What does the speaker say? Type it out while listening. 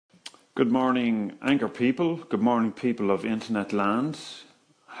Good morning, Anchor people. Good morning, people of Internet land.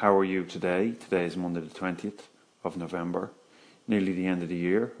 How are you today? Today is Monday the 20th of November, nearly the end of the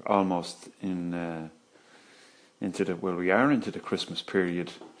year, almost into the Christmas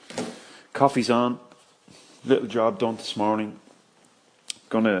period. Coffee's on, little job done this morning.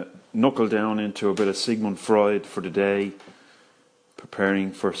 Gonna knuckle down into a bit of Sigmund Freud for the day,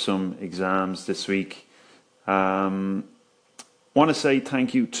 preparing for some exams this week. Want to say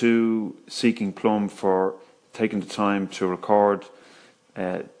thank you to Seeking Plum for taking the time to record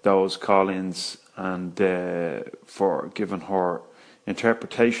those call-ins and for giving her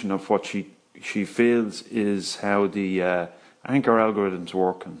interpretation of what she feels is how the Anchor algorithms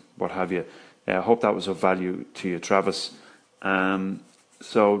work and what have you. I hope that was of value to you, Travis.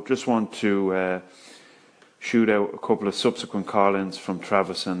 So just want to shoot out a couple of subsequent call-ins from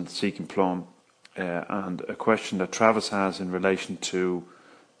Travis and Seeking Plum. And a question that Travis has in relation to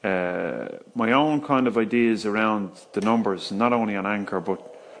my own kind of ideas around the numbers, not only on Anchor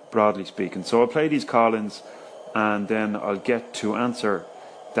but broadly speaking. So I'll play these call-ins and then I'll get to answer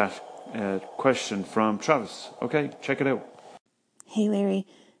that question from Travis. Okay, check it out. Hey Larry,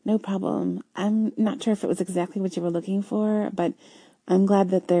 no problem. I'm not sure if it was exactly what you were looking for, but I'm glad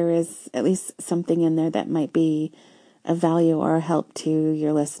that there is at least something in there that might be of value or help to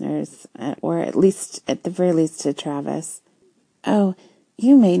your listeners, or at the very least to Travis. Oh,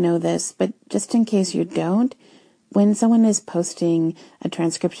 you may know this, but just in case you don't, when someone is posting a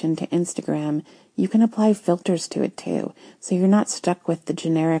transcription to Instagram, you can apply filters to it too, so you're not stuck with the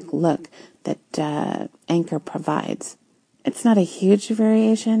generic look that Anchor provides. It's not a huge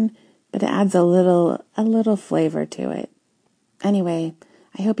variation, but it adds a little flavor to it. Anyway,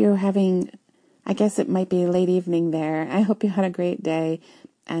 I hope you're having, I guess it might be late evening there. I hope you had a great day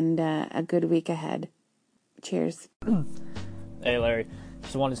and a good week ahead. Cheers. Hey Larry,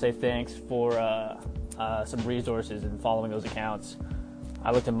 just wanted to say thanks for some resources and following those accounts.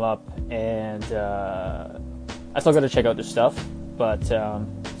 I looked them up and I still got to check out their stuff, but it's a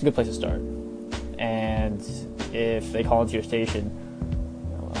good place to start. And if they call into your station,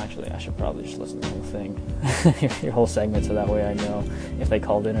 well, actually I should probably just listen to the whole thing, your whole segment, so that way I know if they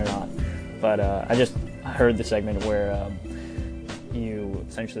called in or not. But I just heard the segment where you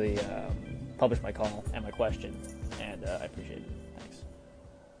essentially published my call and my question, and I appreciate it. Thanks.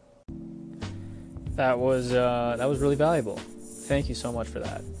 That was really valuable. Thank you so much for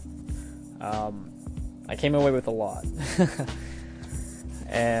that. I came away with a lot,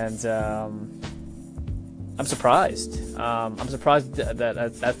 and I'm surprised. I'm surprised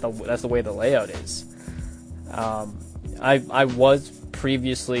that that's the way the layout is. I was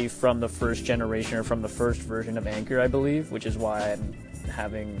previously from the first generation or from the first version of Anchor, I believe, which is why I'm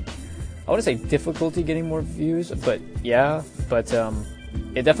having, I wouldn't say difficulty getting more views, but it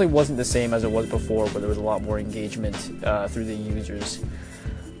definitely wasn't the same as it was before, where there was a lot more engagement through the users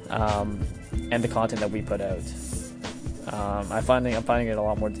and the content that we put out. I'm finding it a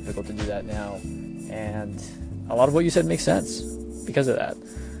lot more difficult to do that now, and a lot of what you said makes sense because of that.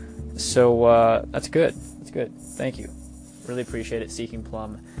 So that's good. That's good. Thank you. Really appreciate it, Seeking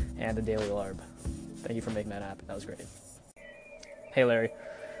Plum and the Daily Larb. Thank you for making that happen. That was great. Hey, Larry.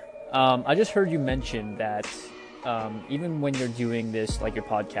 I just heard you mention that even when you're doing this, like your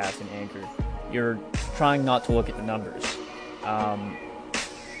podcast and Anchor, you're trying not to look at the numbers.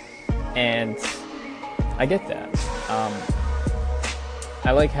 And I get that.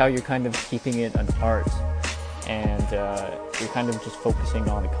 I like how you're kind of keeping it an art, and you're kind of just focusing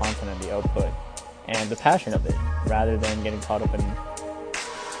on the content and the output and the passion of it, rather than getting caught up in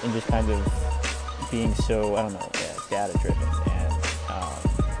just kind of being so, I don't know, data driven and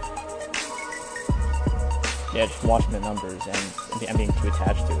just watching the numbers and being too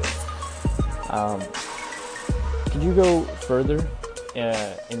attached to it. Could you go further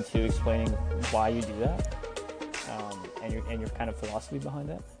into explaining why you do that, and your kind of philosophy behind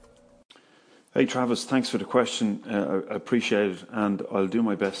that? Hey Travis, thanks for the question. I appreciate it, and I'll do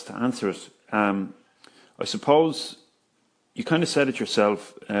my best to answer it. I suppose you kind of said it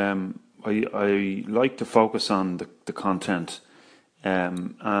yourself. I like to focus on the content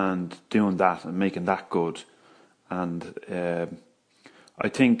and doing that and making that good. And I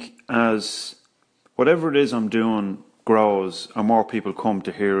think as whatever it is I'm doing grows and more people come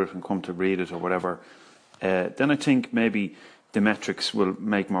to hear it and come to read it or whatever, then I think maybe the metrics will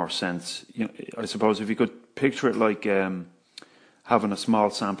make more sense. You know, I suppose if you could picture it like having a small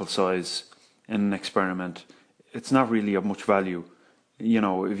sample size in an experiment, it's not really of much value. You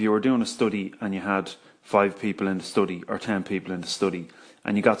know, if you were doing a study and you had 5 people in the study or 10 people in the study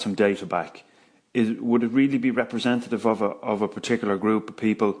and you got some data back, would it really be representative of a particular group of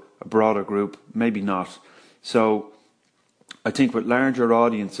people a broader group, maybe not. So I think with larger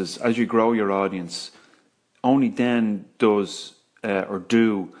audiences, as you grow your audience, only then does or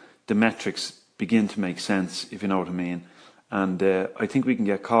do the metrics begin to make sense, if you know what I mean. And I think we can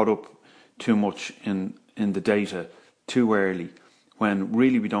get caught up too much in the data too early, when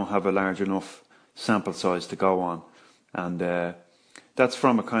really we don't have a large enough sample size to go on. And that's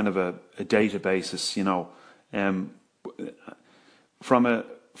from a kind of a data basis, you know. From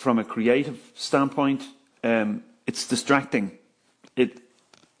a creative standpoint, it's distracting.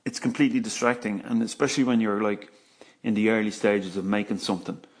 It's completely distracting, and especially when you're like in the early stages of making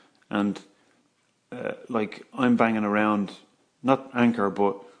something. And like I'm banging around, not Anchor,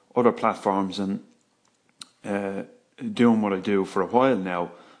 but other platforms, and doing what I do for a while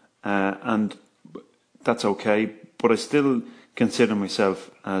now, and that's okay. But I still consider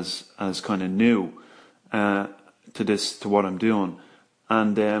myself as kind of new to what I'm doing,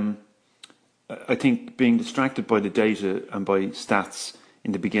 and I think being distracted by the data and by stats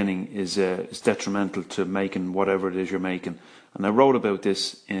in the beginning is detrimental to making whatever it is you're making. And I wrote about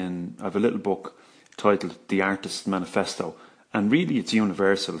this I have a little book titled The Artist's Manifesto, and really it's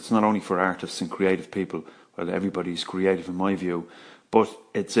universal. It's not only for artists and creative people. Well, everybody's creative in my view, but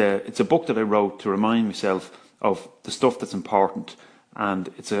it's a book that I wrote to remind myself of the stuff that's important, and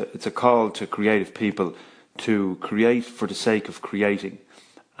it's a call to creative people to create for the sake of creating.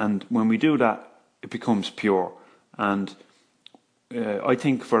 And when we do that, it becomes pure. And I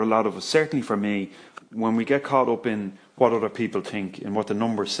think for a lot of us, certainly for me, when we get caught up in what other people think and what the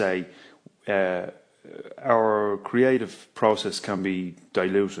numbers say, our creative process can be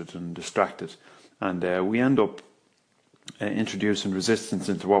diluted and distracted, and we end up introducing resistance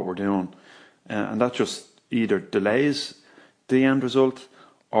into what we're doing, and that just either delays the end result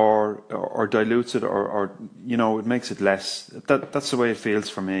or dilutes it, or you know, it makes it less. That's the way it feels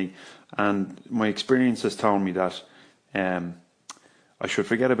for me, and my experience has told me that I should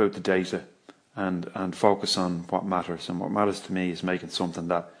forget about the data and focus on what matters. And what matters to me is making something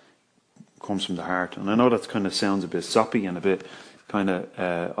that comes from the heart. And I know that kind of sounds a bit soppy and a bit kind of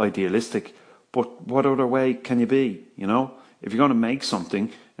idealistic, but what other way can you be? You know, if you're going to make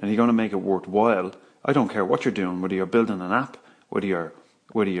something and you're going to make it worthwhile, I don't care what you're doing, whether you're building an app, whether you're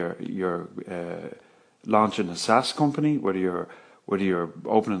launching a SaaS company, whether you're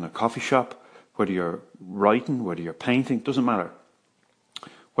opening a coffee shop, whether you're writing, whether you're painting, doesn't matter.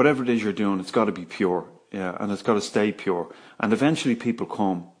 Whatever it is you're doing, it's got to be pure, yeah, and it's got to stay pure. And eventually people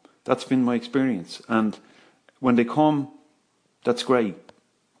come. That's been my experience. And when they come, that's great.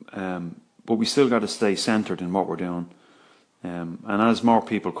 But we still got to stay centered in what we're doing. And as more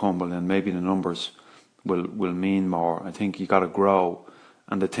people come, well, then maybe the numbers will mean more. I think you got to grow,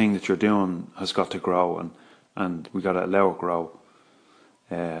 and the thing that you're doing has got to grow, and we got to allow it grow.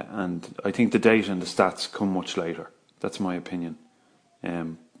 And I think the data and the stats come much later. That's my opinion.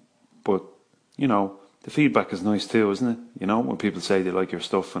 But you know, the feedback is nice too, isn't it? You know, when people say they like your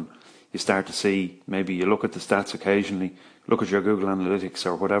stuff, and you start to see, maybe you look at the stats occasionally, look at your Google Analytics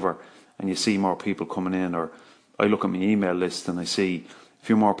or whatever, and you see more people coming in. Or I look at my email list and I see a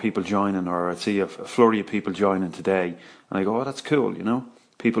few more people joining, or I see a flurry of people joining today, and I go, oh, that's cool, you know,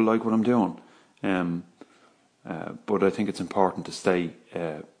 people like what I'm doing. But I think it's important to stay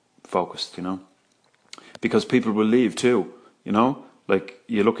focused, you know, because people will leave too, you know. Like,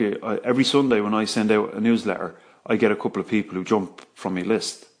 you look at every Sunday when I send out a newsletter, I get a couple of people who jump from my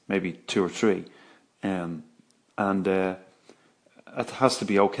list, maybe 2 or 3, and it has to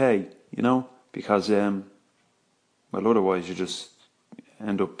be okay, you know, because well, otherwise you just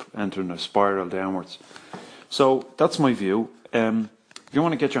end up entering a spiral downwards. So that's my view. If you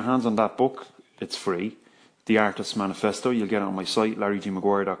want to get your hands on that book, it's free, The Artist's Manifesto. You'll get it on my site,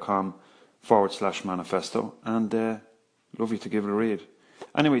 larrygmaguire.com/manifesto, and love you to give it a read.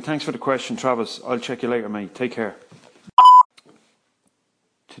 Anyway, thanks for the question, Travis. I'll check you later, mate. Take care.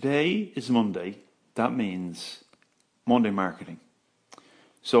 Today is Monday. That means Monday marketing.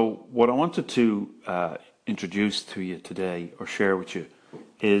 So what I wanted to introduce to you today, or share with you,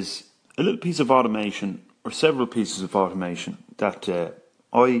 is a little piece of automation, or several pieces of automation that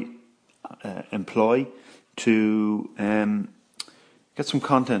I employ to get some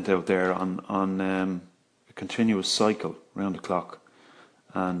content out there on a continuous cycle round the clock.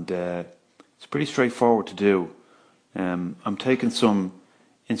 And it's pretty straightforward to do. I'm taking some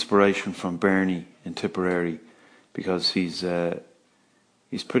inspiration from Bernie in Tipperary, because he's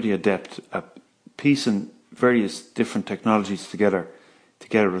pretty adept at piecing various different technologies together to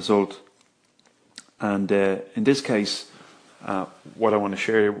get a result. And in this case, what I want to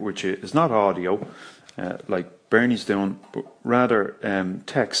share with you is not audio, like Bernie's doing, but rather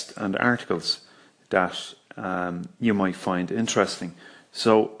text and articles that you might find interesting.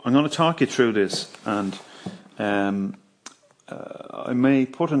 So I'm going to talk you through this, and I may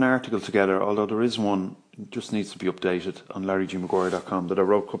put an article together, although there is one, it just needs to be updated, on larrygmaguire.com that I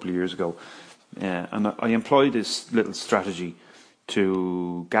wrote a couple of years ago. And I employ this little strategy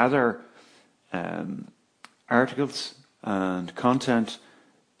to gather articles and content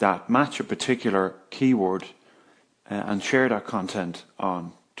that match a particular keyword and share that content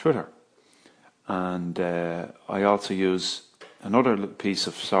on Twitter. And I also use another little piece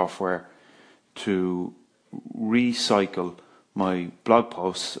of software to recycle my blog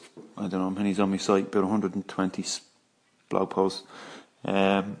posts. I don't know how many's on my site, about 120 blog posts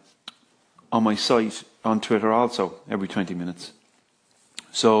on my site on Twitter also every 20 minutes.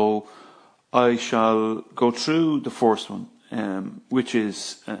 So I shall go through the first one, which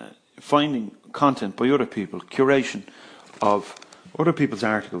is finding content by other people, curation of other people's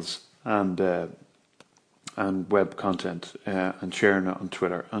articles and web content, and sharing it on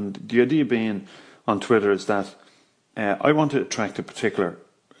Twitter. And the idea being on Twitter is that I want to attract a particular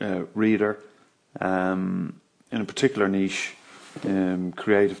reader in a particular niche,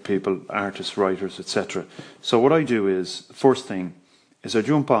 creative people, artists, writers, etc. So what I do is, first thing is I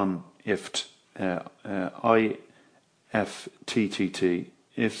jump on IFTTT, IFTTT,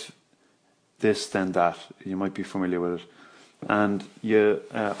 if this then that, you might be familiar with it, and you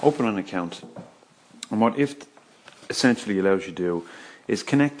open an account. And what IFT essentially allows you to do is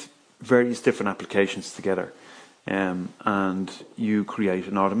connect various different applications together, and you create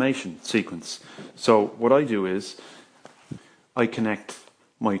an automation sequence. So what I do is I connect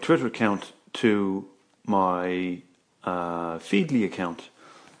my Twitter account to my Feedly account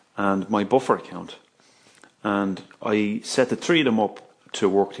and my Buffer account, and I set the three of them up to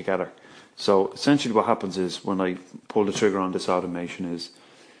work together. So essentially what happens is, when I pull the trigger on this automation, is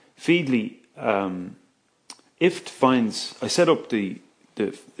Feedly, IFT finds, I set up the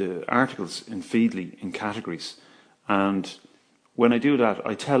articles in Feedly in categories, and when I do that,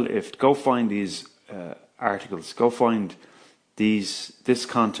 I tell IFT, go find these articles, go find this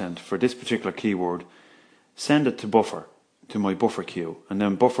content for this particular keyword, send it to Buffer, to my Buffer queue, and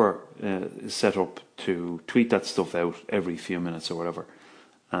then Buffer is set up to tweet that stuff out every few minutes or whatever.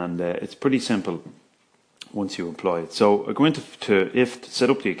 And it's pretty simple once you employ it. So I go into IFT, set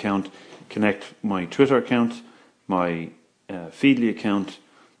up the account, connect my Twitter account, my Feedly account,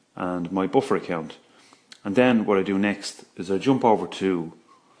 and my Buffer account. And then what I do next is I jump over to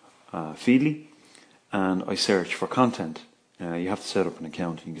Feedly and I search for content. You have to set up an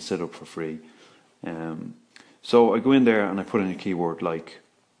account. You can set up for free. So I go in there and I put in a keyword like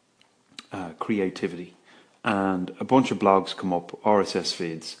creativity, and a bunch of blogs come up, RSS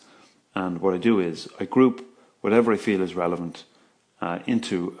feeds. And what I do is I group whatever I feel is relevant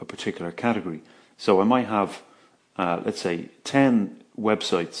into a particular category. So I might have, let's say, 10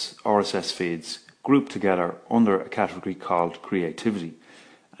 websites, RSS feeds, grouped together under a category called creativity.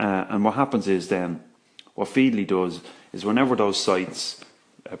 And what happens is then, what Feedly does is, whenever those sites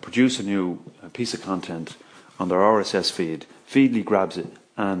produce a new piece of content on their RSS feed, Feedly grabs it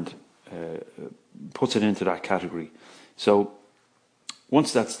and puts it into that category. So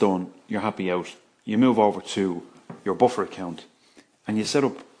once that's done, you're happy out. You move over to your Buffer account and you set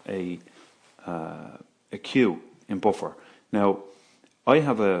up a queue in Buffer. Now, I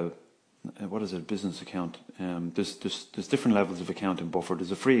have a business account. There's different levels of account in Buffer.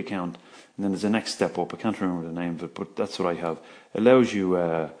 There's a free account, and then there's a next step up. I can't remember the name of it, but that's what I have. It allows you,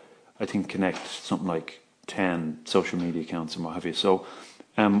 I think, connect something like 10 social media accounts and what have you. So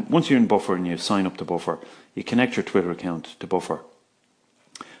once you're in Buffer and you sign up to Buffer, you connect your Twitter account to Buffer.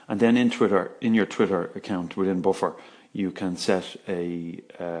 And then in your Twitter account within Buffer, you can set a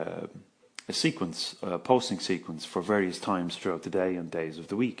sequence, a posting sequence for various times throughout the day and days of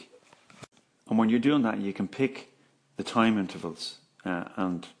the week. And when you're doing that, you can pick the time intervals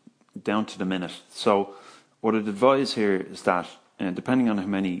and down to the minute. So what I'd advise here is that, depending on how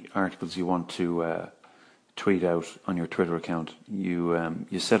many articles you want to tweet out on your Twitter account, you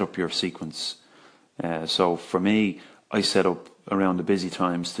set up your sequence. So for me, I set up around the busy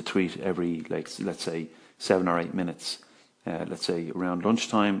times to tweet every, let's say, 7 or 8 minutes. Let's say around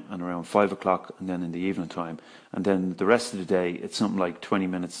lunchtime and around 5 o'clock, and then in the evening time. And then the rest of the day, it's something like 20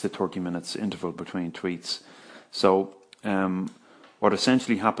 minutes to 30 minutes interval between tweets. So what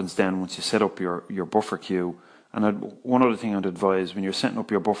essentially happens then, once you set up your Buffer queue, and one other thing I'd advise, when you're setting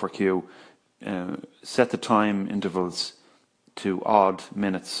up your Buffer queue, set the time intervals to odd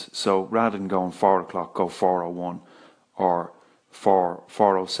minutes. So rather than going 4 o'clock, go 4:01, or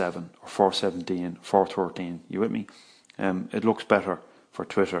 407 or 417, 413. You with me? It looks better for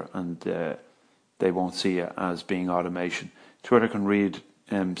Twitter, and they won't see it as being automation. Twitter can read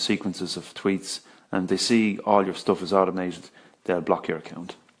sequences of tweets, and they see all your stuff is automated. They'll block your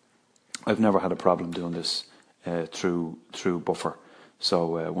account. I've never had a problem doing this through Buffer.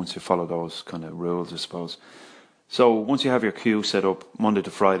 So once you follow those kind of rules, I suppose. So once you have your queue set up Monday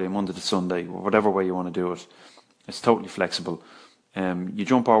to Friday, Monday to Sunday, whatever way you want to do it, it's totally flexible. You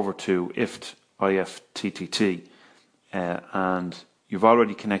jump over to IFT, IFTTT, and you've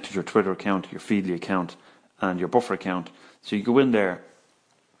already connected your Twitter account, your Feedly account, and your Buffer account. So you go in there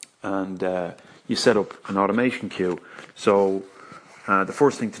and you set up an automation queue. So the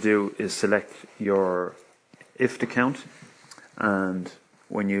first thing to do is select your IFT account, and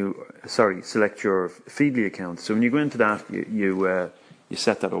select your Feedly account. So when you go into that, you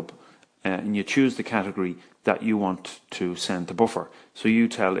set that up, and you choose the category that you want to send to Buffer. So you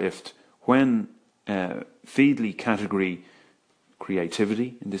tell IFT when Feedly category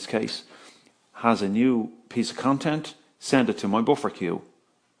creativity, in this case, has a new piece of content, send it to my Buffer queue.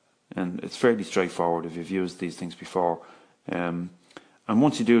 And it's fairly straightforward if you've used these things before. And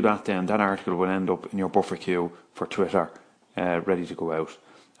once you do that, then that article will end up in your Buffer queue for Twitter, ready to go out.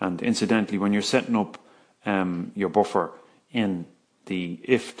 And incidentally, when you're setting up your Buffer in the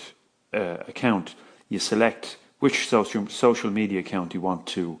IFT account, you select which social media account you want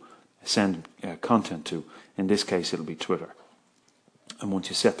to send content to. In this case, it'll be Twitter. And once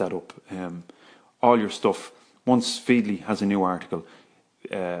you set that up, all your stuff, once Feedly has a new article,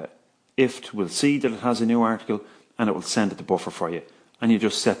 IFT will see that it has a new article, and it will send it to Buffer for you. And you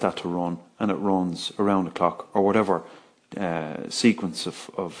just set that to run, and it runs around the clock, or whatever sequence of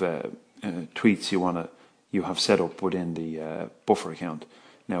tweets you have set up within the Buffer account.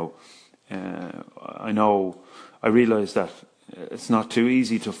 Now, I realise that it's not too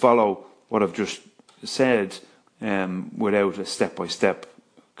easy to follow what I've just said without a step-by-step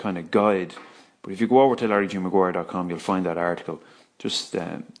kind of guide. But if you go over to larrygmaguire.com, you'll find that article. Just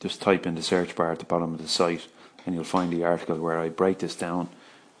type in the search bar at the bottom of the site, and you'll find the article where I break this down.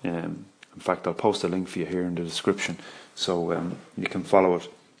 In fact, I'll post a link for you here in the description, so you can follow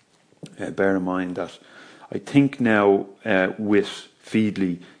it. Bear in mind that I think now with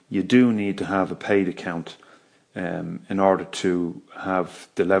Feedly, you do need to have a paid account in order to have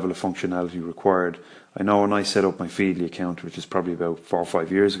the level of functionality required. I know when I set up my Feedly account, which is probably about 4 or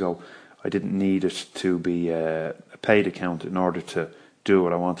 5 years ago, I didn't need it to be a paid account in order to do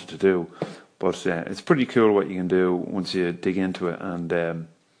what I wanted to do. But it's pretty cool what you can do once you dig into it and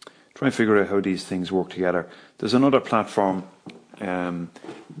try and figure out how these things work together. There's another platform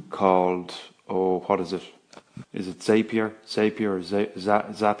called, what is it? Is it Zapier or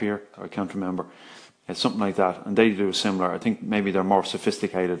Zapier? I can't remember. It's something like that, and they do similar. I think maybe they're more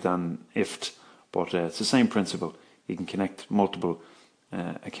sophisticated than IFT, but it's the same principle. You can connect multiple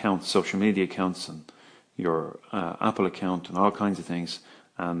accounts, social media accounts, and your Apple account, and all kinds of things,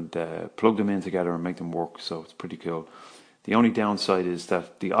 and plug them in together and make them work. So it's pretty cool. The only downside is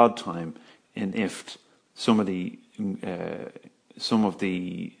that the odd time in IFT, some of the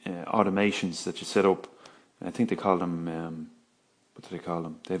automations that you set up, I think they call them, what do they call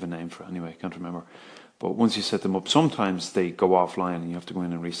them? They have a name for it anyway, I can't remember. But once you set them up, sometimes they go offline and you have to go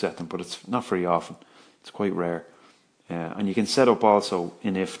in and reset them, but it's not very often. It's quite rare. And you can set up also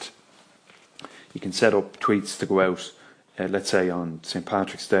in IFT, you can set up tweets to go out, let's say on St.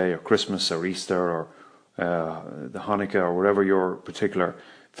 Patrick's Day or Christmas or Easter or the Hanukkah or whatever your particular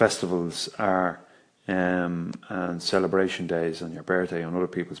festivals are, and celebration days, on your birthday, on other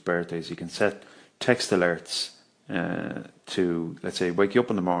people's birthdays. You can set text alerts to, let's say, wake you up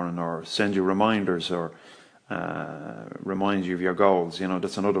in the morning, or send you reminders, or remind you of your goals.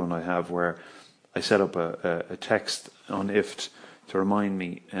 That's another one I have, where I set up a text on IFT to remind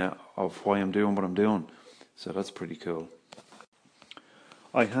me of why I'm doing what I'm doing. So that's pretty cool.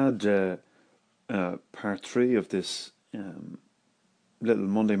 I had part 3 of this little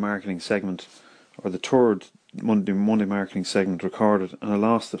Monday marketing segment, or the third Monday marketing segment, recorded, and I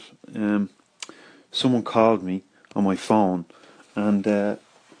lost it. Someone called me on my phone, and the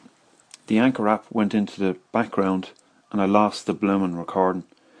Anchor app went into the background, and I lost the blooming recording.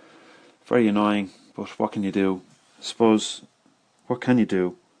 Very annoying, but what can you do? I suppose, what can you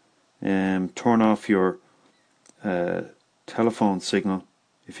do? Turn off your telephone signal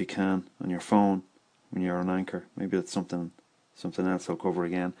if you can on your phone when you're on Anchor. Maybe that's something else I'll cover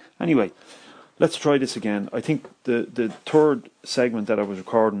again. Anyway, let's try this again. I think the third segment that I was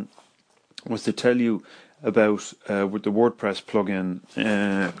recording was to tell you about with the WordPress plugin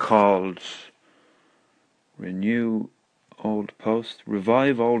called Renew old post.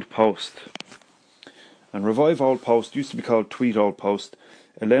 Revive old post. And Revive Old Post used to be called Tweet Old Post.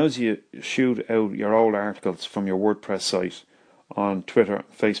 Allows you to shoot out your old articles from your WordPress site on Twitter,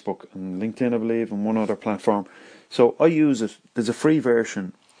 Facebook, and LinkedIn, I believe, and one other platform. So I use it. There's a free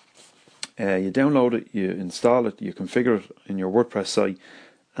version. You download it, you install it, you configure it in your WordPress site,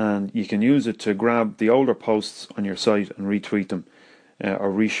 and you can use it to grab the older posts on your site and retweet them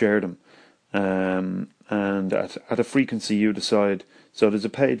or reshare them. And at a frequency you decide. So there's a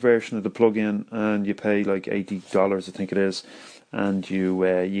paid version of the plugin, and you pay like $80, I think it is, and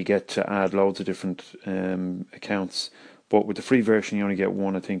you get to add loads of different accounts. But with the free version, you only get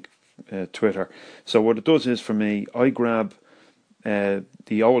one, I think, Twitter. So what it does is, for me, I grab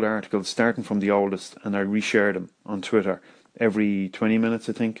the old articles, starting from the oldest, and I reshare them on Twitter every 20 minutes,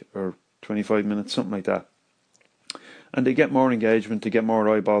 I think, or 25 minutes, something like that. And they get more engagement, they get more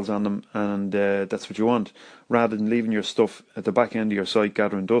eyeballs on them, and that's what you want. Rather than leaving your stuff at the back end of your site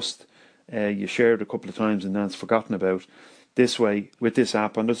gathering dust, you share it a couple of times and then it's forgotten about. This way, with this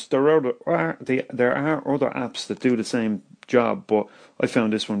app, and there are other apps that do the same job, but I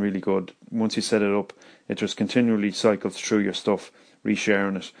found this one really good. Once you set it up, it just continually cycles through your stuff,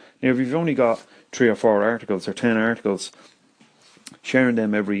 resharing it. Now, if you've only got 3 or 4 articles or 10 articles, sharing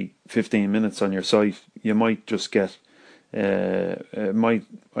them every 15 minutes on your site, you might just get, I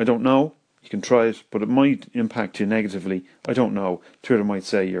don't know, you can try it, but it might impact you negatively. I don't know. Twitter might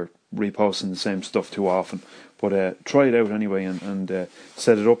say you're reposting the same stuff too often, but try it out anyway, and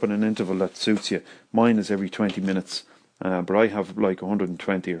set it up in an interval that suits you. Mine is every 20 minutes, but I have like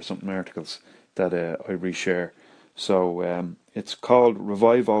 120 or something articles that I reshare. So it's called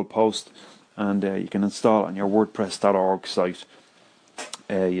Revive All Post, and you can install it on your WordPress.org site.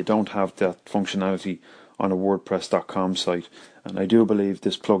 You don't have that functionality on a WordPress.com site, and I do believe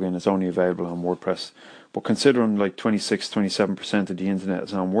this plugin is only available on WordPress. But considering like 26-27% of the internet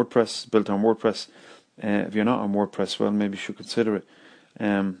is on WordPress, built on WordPress, if you're not on WordPress, well, maybe you should consider it.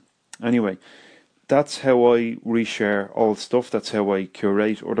 Anyway, that's how I reshare old stuff. That's how I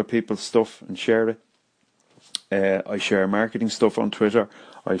curate other people's stuff and share it. I share marketing stuff on Twitter.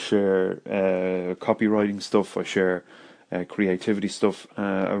 I share copywriting stuff. I share creativity stuff,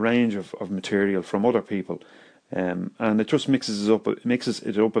 a range of material from other people, and it just mixes it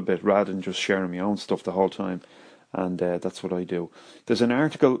up a bit, rather than just sharing my own stuff the whole time. And that's what I do. There's an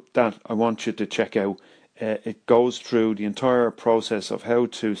article that I want you to check out. It goes through the entire process of how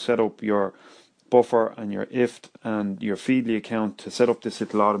to set up your buffer and your IFT and your Feedly account to set up this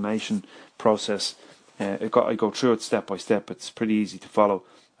little automation process. I go through it step by step. It's pretty easy to follow.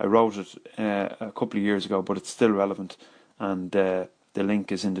 I wrote it a couple of years ago, but it's still relevant, and the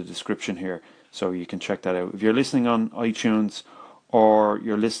link is in the description here, so you can check that out. If you're listening on iTunes or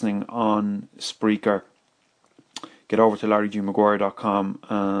you're listening on Spreaker, get over to larrygmaguire.com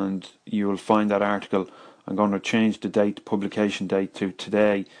and you'll find that article. I'm going to change the publication date to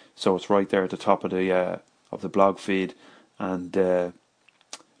today, so it's right there at the top of the blog feed, and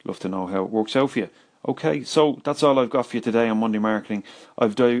love to know how it works out for you. Okay, so that's all I've got for you today on Monday Marketing.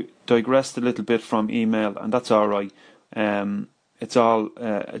 I've digressed a little bit from email, and that's all right. It's all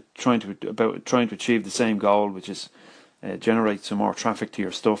trying to achieve the same goal, which is generate some more traffic to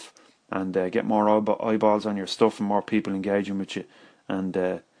your stuff, and get more eyeballs on your stuff and more people engaging with you. And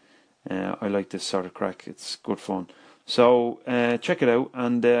I like this sort of crack. It's good fun. So check it out,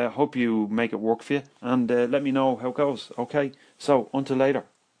 and hope you make it work for you, and let me know how it goes. Okay, so until later,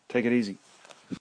 take it easy.